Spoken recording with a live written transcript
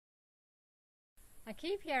I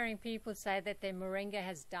keep hearing people say that their moringa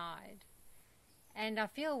has died, and I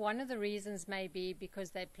feel one of the reasons may be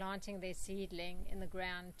because they're planting their seedling in the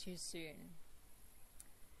ground too soon.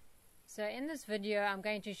 So in this video I'm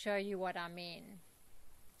going to show you what I mean,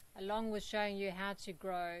 along with showing you how to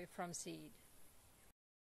grow from seed.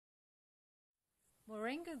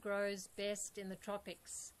 Moringa grows best in the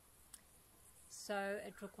tropics, so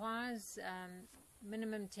it requires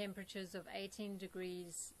minimum temperatures of 18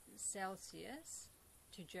 degrees Celsius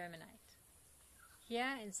to germinate.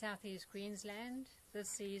 Here in southeast Queensland this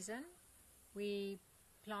season we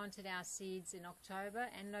planted our seeds in October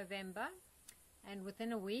and November, and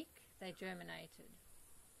within a week they germinated.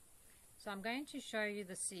 So I'm going to show you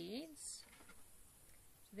the seeds.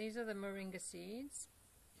 So these are the moringa seeds.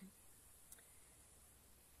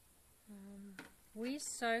 We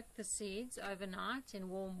soak the seeds overnight in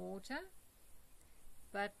warm water,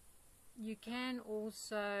 but you can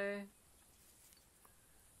also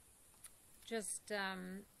just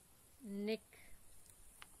nick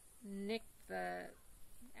the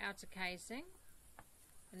outer casing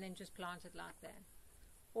and then just plant it like that,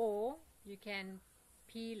 or you can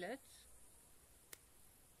peel it,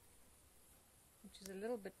 which is a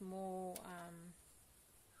little bit more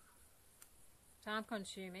time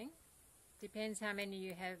consuming. Depends how many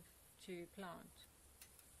you have to plant.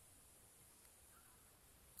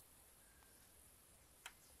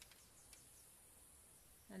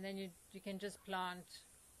 And then you can just plant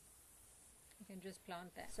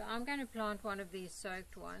that. So I'm going to plant one of these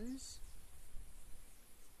soaked ones.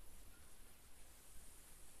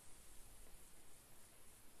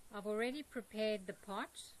 I've already prepared the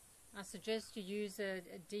pot. I suggest you use a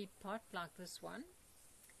deep pot like this one,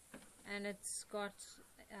 and it's got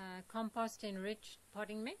compost enriched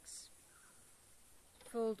potting mix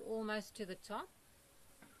filled almost to the top.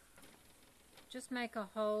 Just make a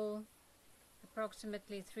hole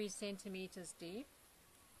approximately 3 centimeters deep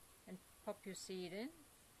and pop your seed in.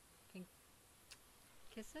 You can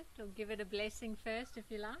kiss it or give it a blessing first if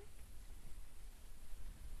you like.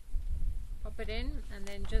 Pop it in and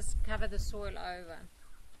then just cover the soil over.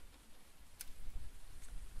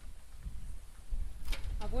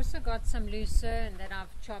 I've also got some lucerne that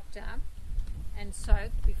I've chopped up and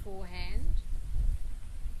soaked beforehand,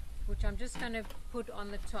 which I'm just going to put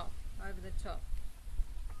on the top, over the top,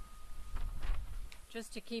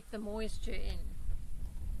 just to keep the moisture in,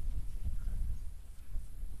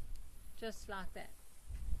 just like that.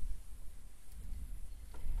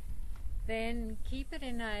 Then keep it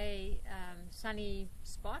in a sunny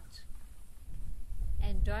spot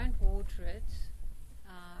and don't water it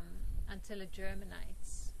until it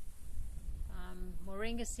germinates.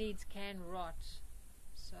 Moringa seeds can rot,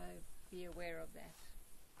 so be aware of that.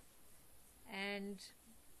 And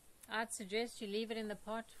I'd suggest you leave it in the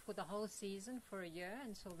pot for the whole season, for a year,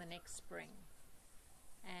 until the next spring.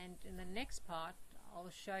 And in the next part I'll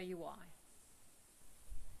show you why.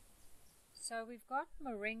 So we've got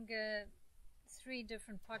moringa, 3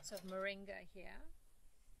 different pots of moringa here.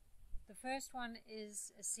 The first one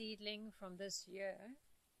is a seedling from this year.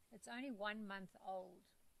 It's only 1 month old,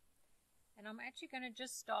 and I'm actually going to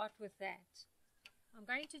just start with that. I'm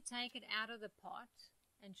going to take it out of the pot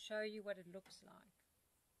and show you what it looks like.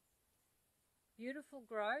 Beautiful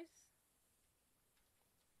growth.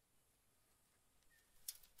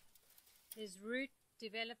 There's root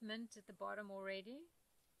development at the bottom already.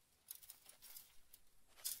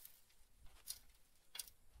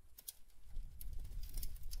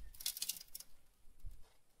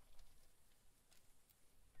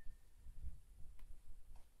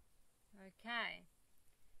 Okay,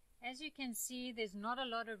 as you can see, there's not a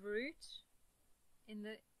lot of root in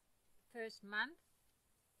the first month.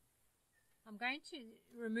 I'm going to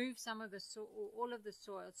remove some of the soil, or all of the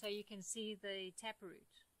soil, so you can see the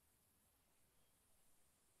taproot.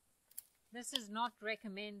 This is not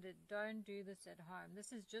recommended. Don't do this at home.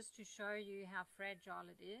 This is just to show you how fragile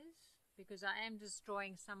it is, because I am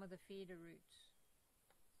destroying some of the feeder roots.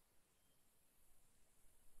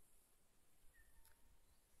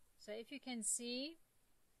 So if you can see,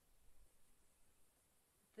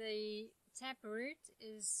 the taproot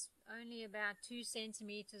is only about 2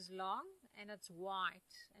 centimeters long, and it's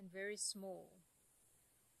white and very small.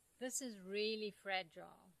 This is really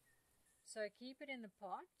fragile, so keep it in the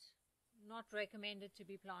pot. Not recommended to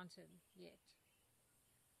be planted yet.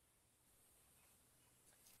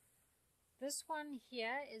 This one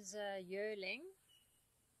here is a yearling.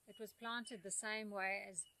 It was planted the same way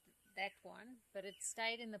as that one, but it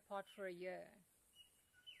stayed in the pot for a year.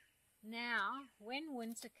 Now, when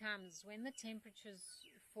winter comes, when the temperatures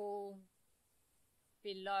fall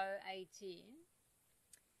below 18,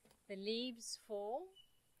 the leaves fall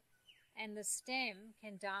and the stem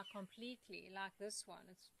can die completely, like this one.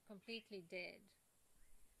 It's completely dead.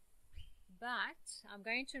 But I'm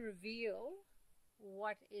going to reveal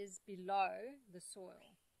what is below the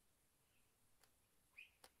soil.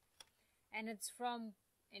 And it's from,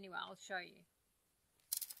 anyway, I'll show you.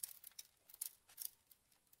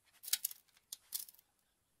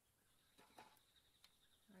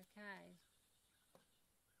 Okay.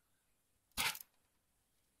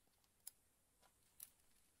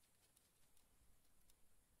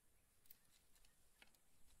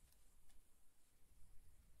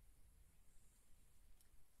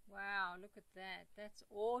 Wow, look at that. That's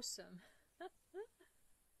awesome.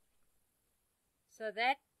 So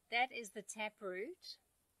that is the taproot.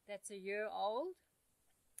 That's a year old.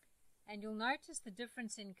 And you'll notice the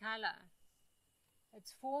difference in color.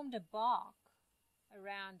 It's formed a bark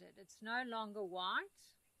around it. It's no longer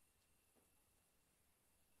white.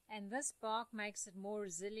 And this bark makes it more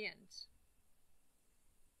resilient.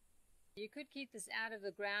 You could keep this out of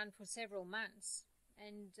the ground for several months.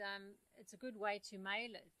 And it's a good way to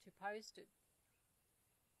mail it, to post it.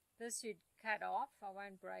 This you'd cut off. I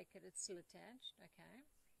won't break it, it's still attached. Okay,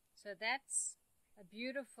 so that's a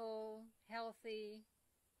beautiful, healthy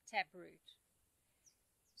taproot.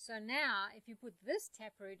 So now, if you put this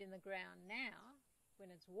taproot in the ground now, when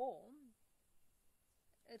it's warm,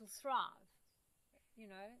 it'll thrive. You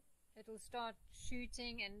know, it'll start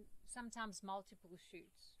shooting, and sometimes multiple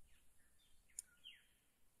shoots.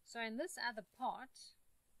 So in this other pot,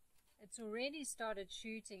 it's already started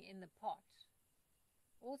shooting in the pot.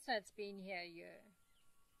 Also, it's been here a year.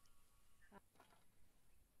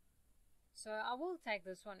 So I will take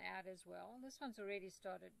this one out as well. This one's already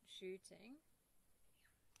started shooting.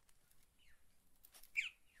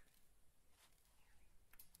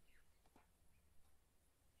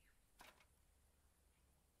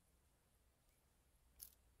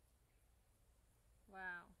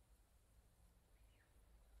 Wow.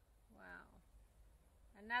 Wow.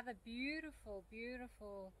 Another beautiful,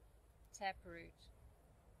 beautiful taproot.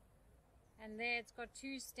 And there it's got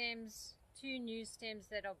two stems, two new stems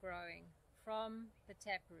that are growing from the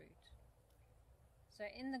taproot. So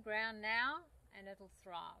in the ground now, and it'll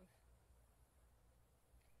thrive.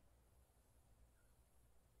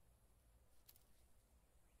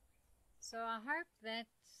 So I hope that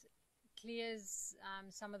clears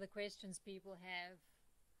some of the questions people have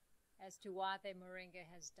as to why their moringa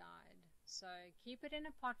has died. So keep it in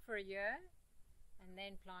a pot for a year and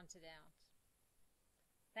then plant it out.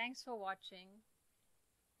 Thanks for watching.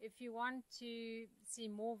 If you want to see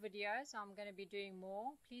more videos, I'm going to be doing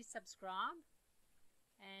more. Please subscribe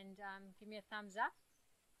and give me a thumbs up.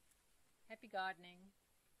 Happy gardening.